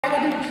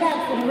random track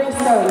for the rest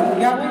of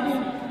them. Y'all with me?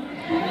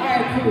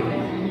 Alright, cool.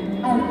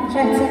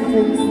 Track 10,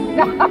 please.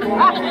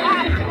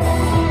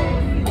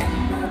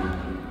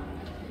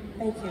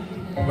 Thank you.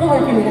 We're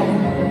working it out.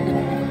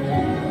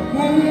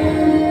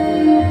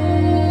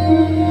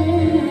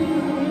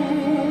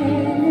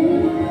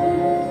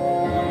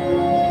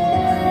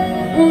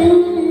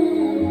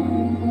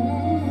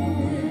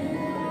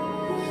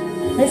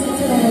 Listen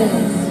to the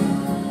words.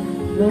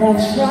 Lord, I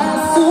try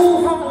so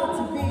hard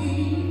to be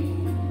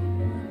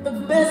the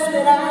best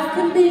that I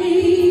can be.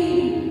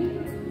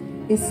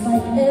 It's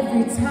like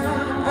every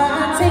time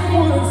I take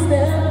one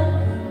step,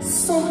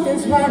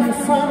 something's right in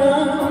front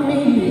of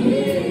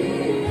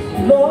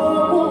me.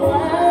 Lord, who would I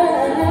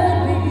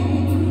be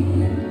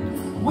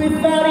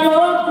without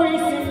your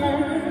grace and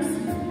mercy?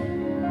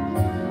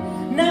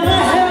 Now I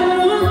have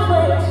no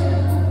question.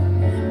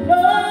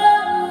 Lord,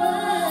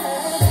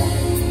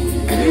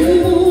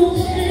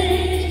 you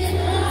changed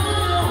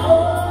my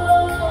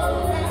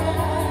whole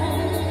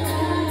life.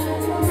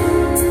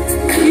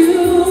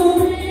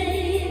 You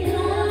made my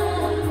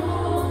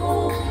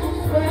home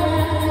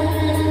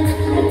bright.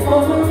 And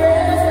for the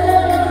rest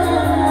of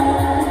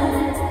my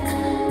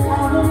life, I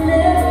will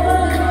never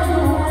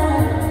know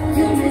why.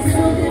 You made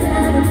something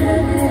out of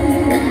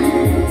nothing.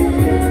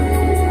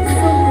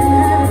 Something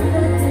out of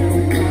nothing.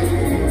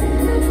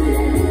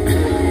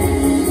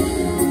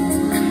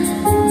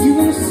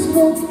 You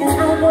spoke and I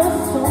was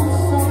so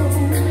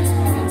sorry.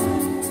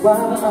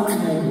 While I'm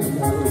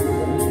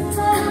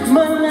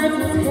my life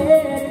was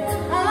head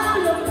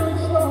out of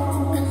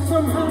control.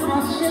 Somehow I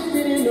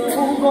shifted into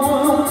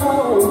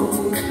overflow.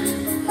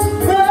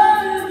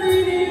 But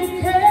Reedy, you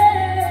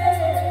came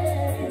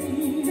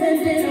and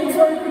did a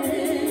work in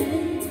me.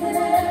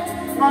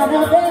 Out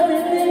of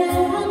everything I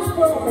once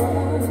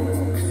was,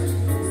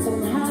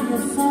 somehow you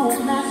saw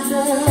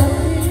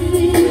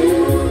naturally.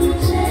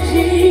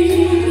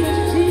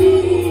 Jesus,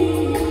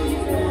 Jesus,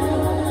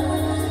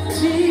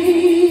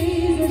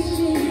 Jesus,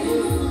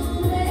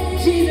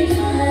 Jesus, you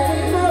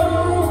made my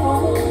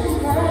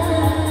home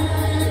right.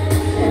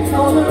 And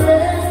for the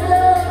rest of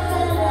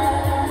my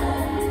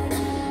life,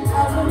 I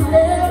will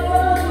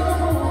never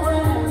know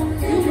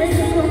why. You made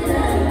something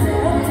out of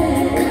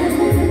nothing.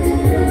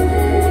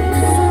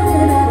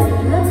 Something out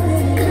of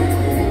nothing.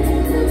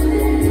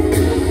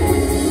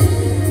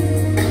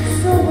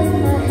 So with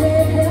my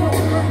head held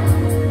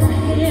high, my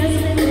hands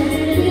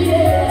lifted in the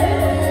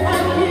air, I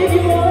give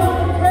you all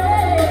the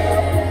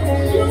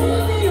praise. You're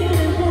the only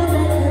one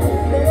that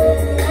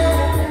could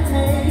have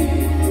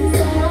made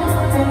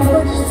and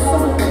what you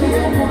saw in me, I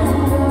know.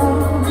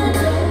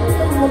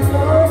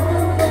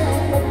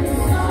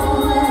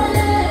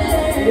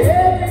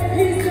 Every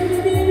piece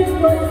of me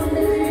was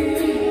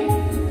missing.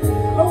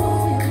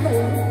 Oh, you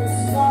made me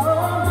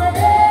sorry.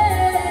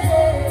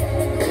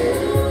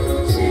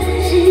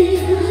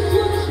 Jesus, you changed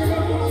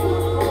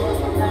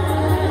my whole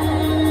life.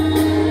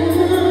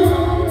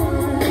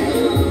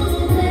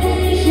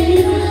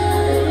 Jesus,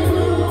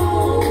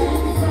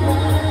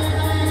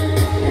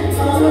 and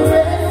for the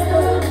rest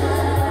of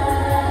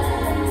my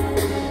life,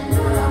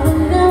 I will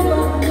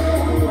never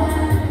know why.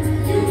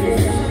 You did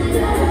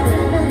something out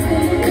of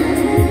nothing.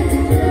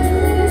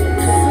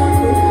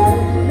 Something out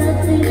of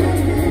nothing.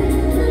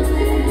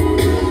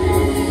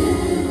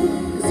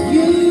 'Cause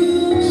you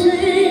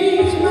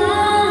changed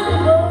my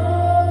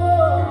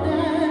whole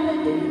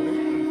life.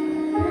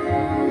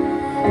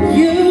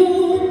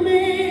 You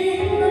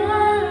made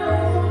my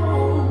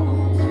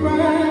bones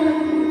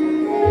right.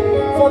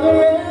 For the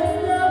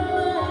rest of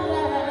my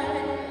life,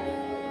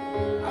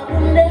 I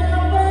will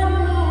never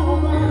know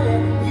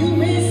why. You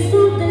made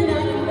something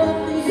out of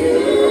nothing. You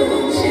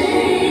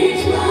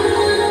changed my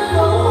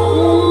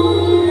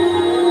whole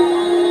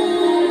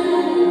life.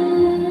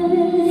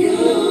 You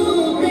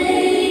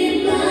made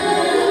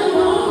my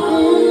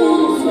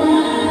bones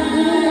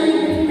right.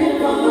 And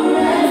for the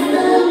rest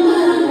of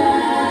my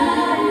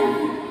life,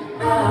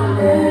 I'll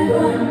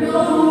never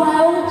know why.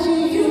 Oh,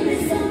 Jesus, you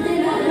made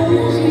something out of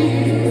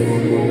Jesus.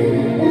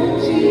 Oh,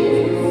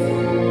 Jesus.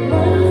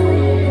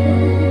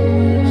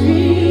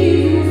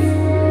 Jesus,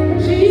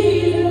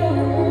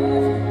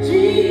 Jesus,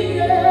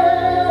 Jesus,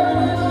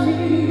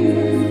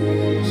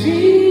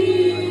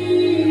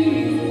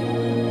 Jesus.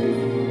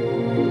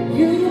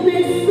 You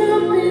made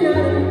something out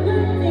of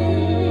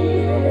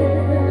nothing.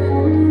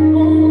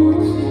 Oh,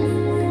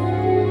 Jesus.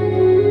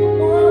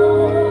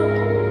 Oh,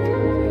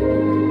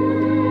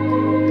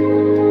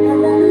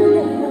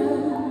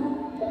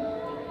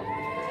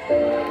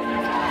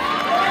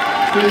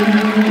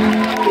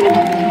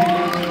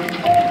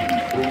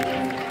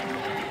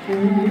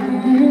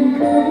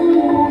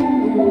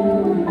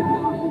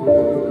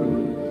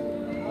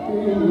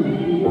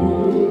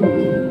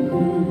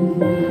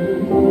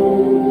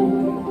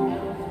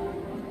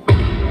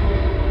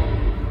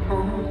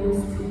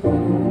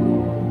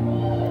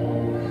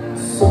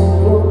 so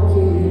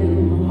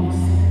broken,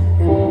 lost,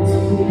 empty.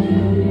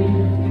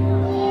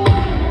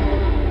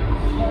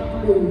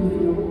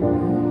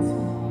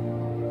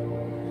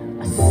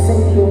 I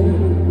say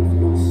with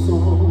no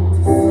song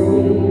to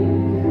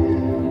sing.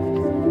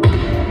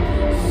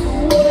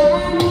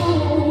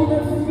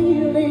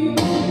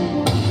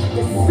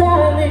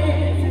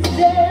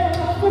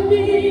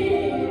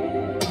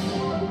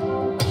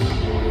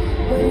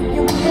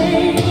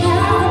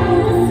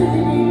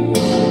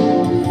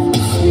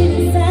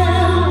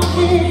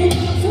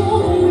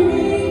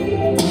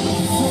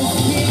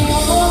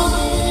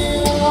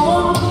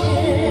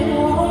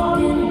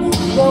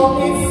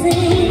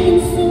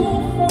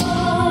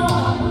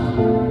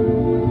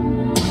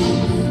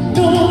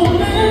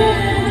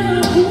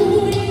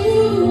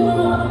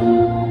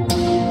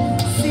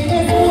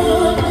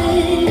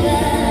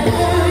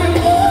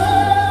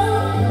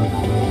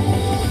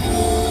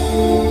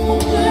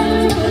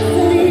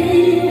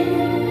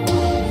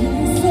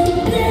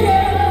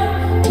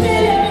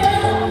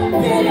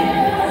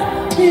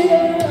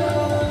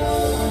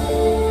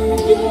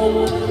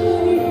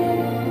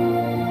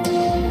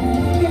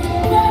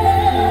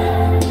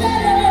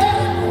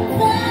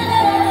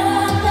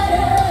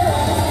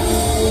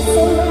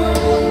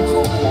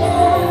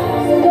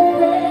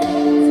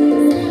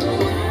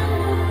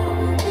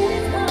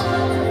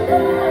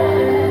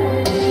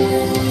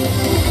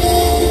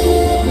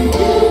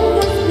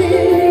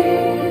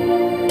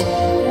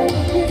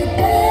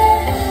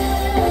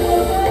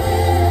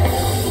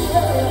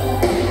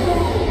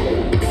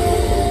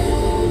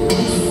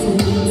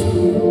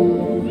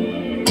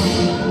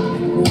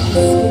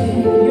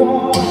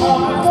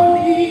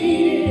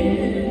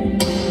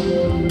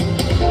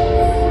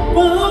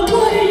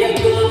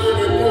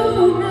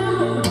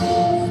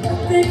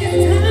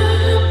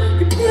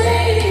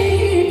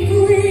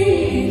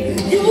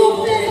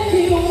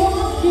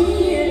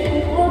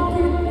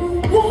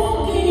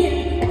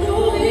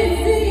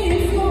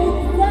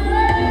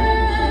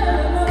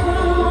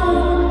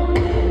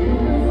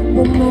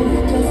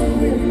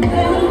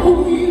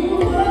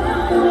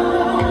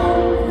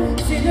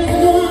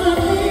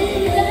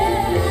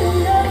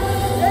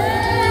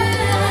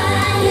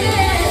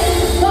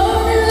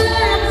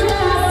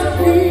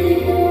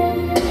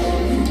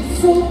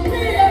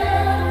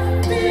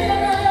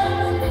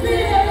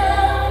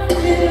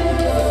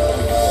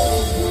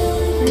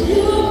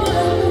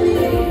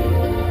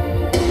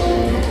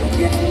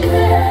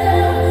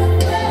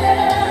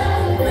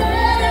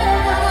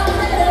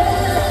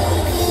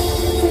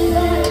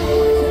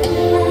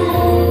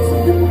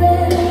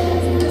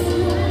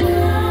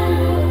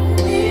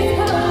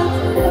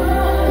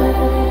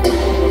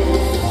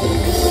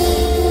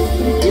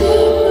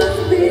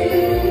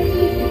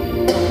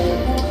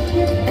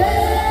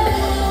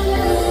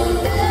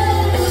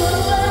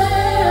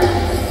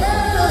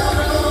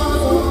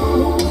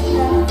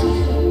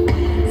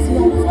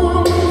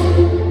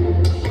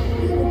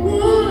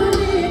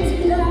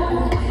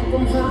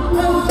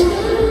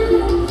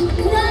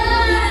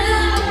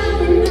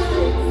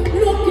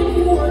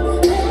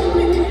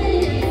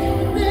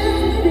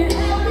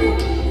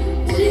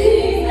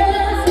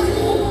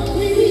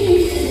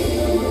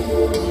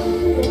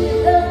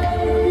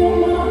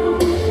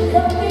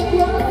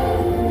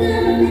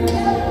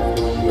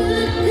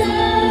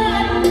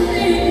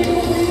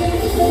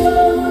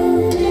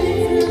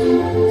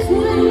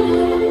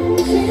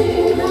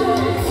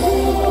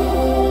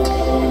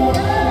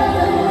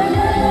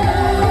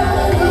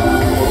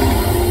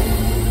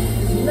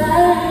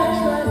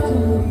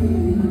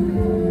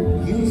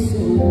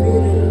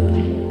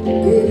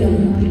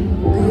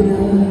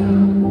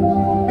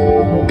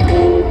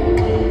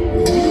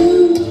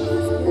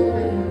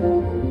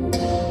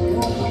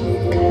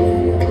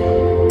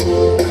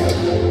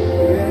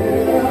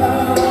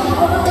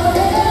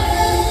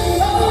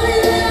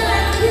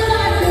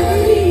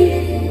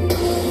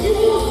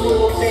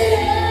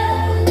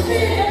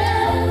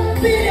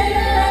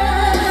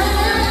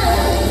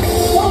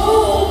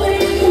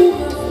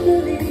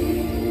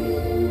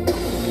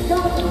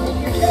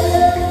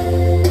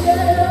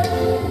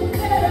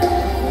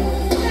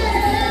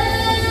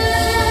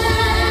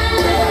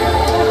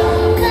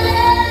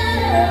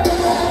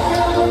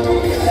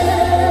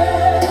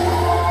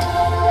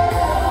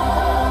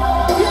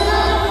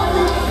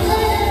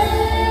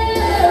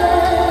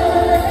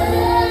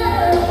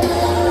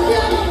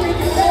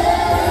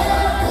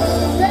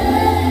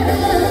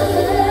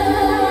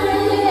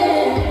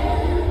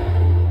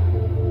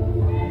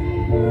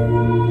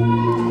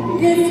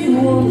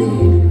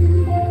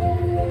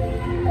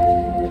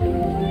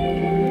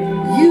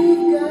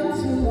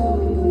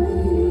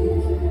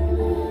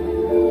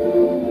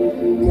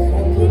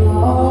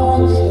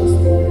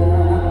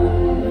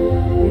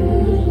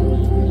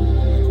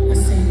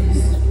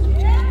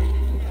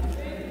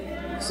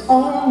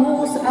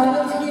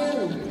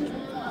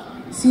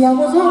 See, I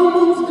was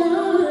almost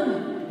done.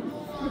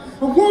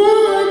 I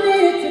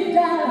wanted to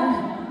die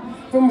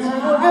from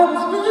how I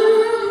was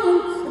done.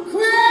 I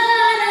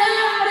cried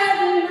out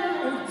every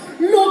night,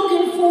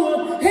 looking for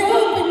a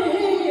helping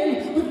hand.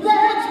 But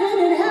that's when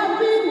it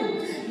happened.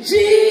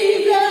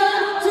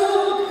 Jesus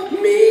took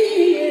me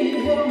and he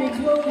held me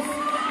close.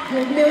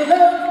 Gave me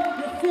love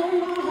to fill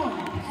my heart.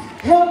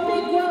 Help me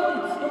grow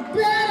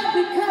better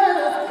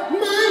because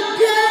my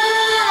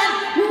God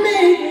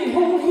made me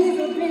whole. He's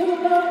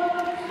available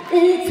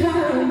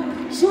anytime.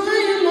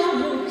 Trying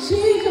not to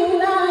change your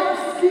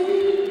life,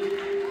 see,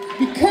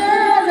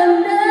 because I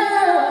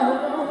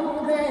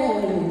know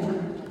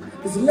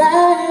that this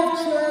life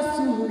tries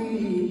to lead.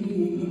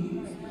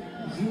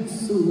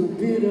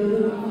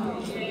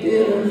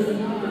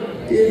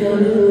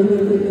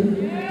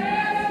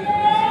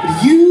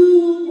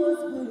 You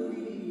must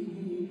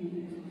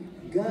believe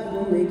God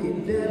will make it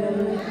better,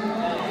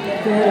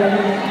 better,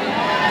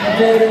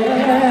 better.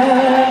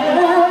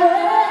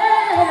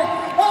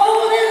 Oh,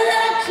 when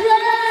I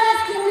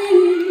trust to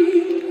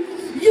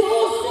leave,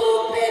 you're so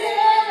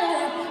bitter,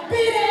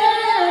 bitter,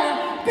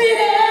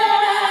 bitter,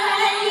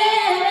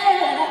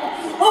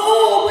 yeah.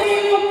 Oh, but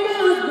you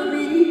must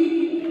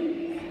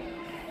believe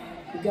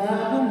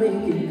God will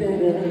make it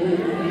better,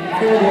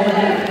 better,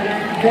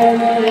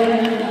 better,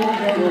 better, better.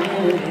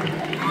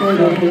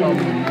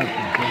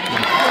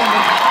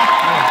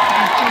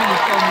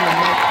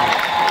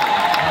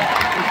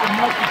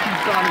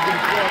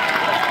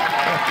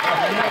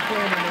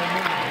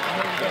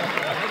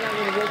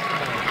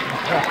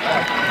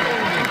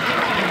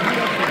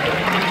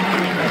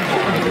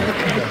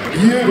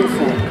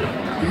 Beautiful,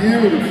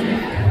 beautiful,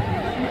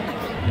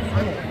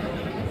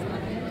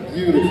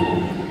 beautiful.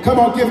 Come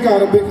on, give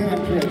God a big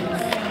hand praise.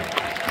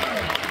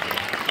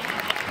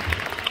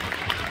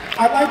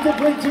 I'd like to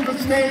bring to the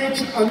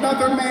stage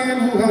another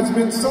man who has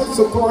been so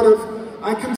supportive. I can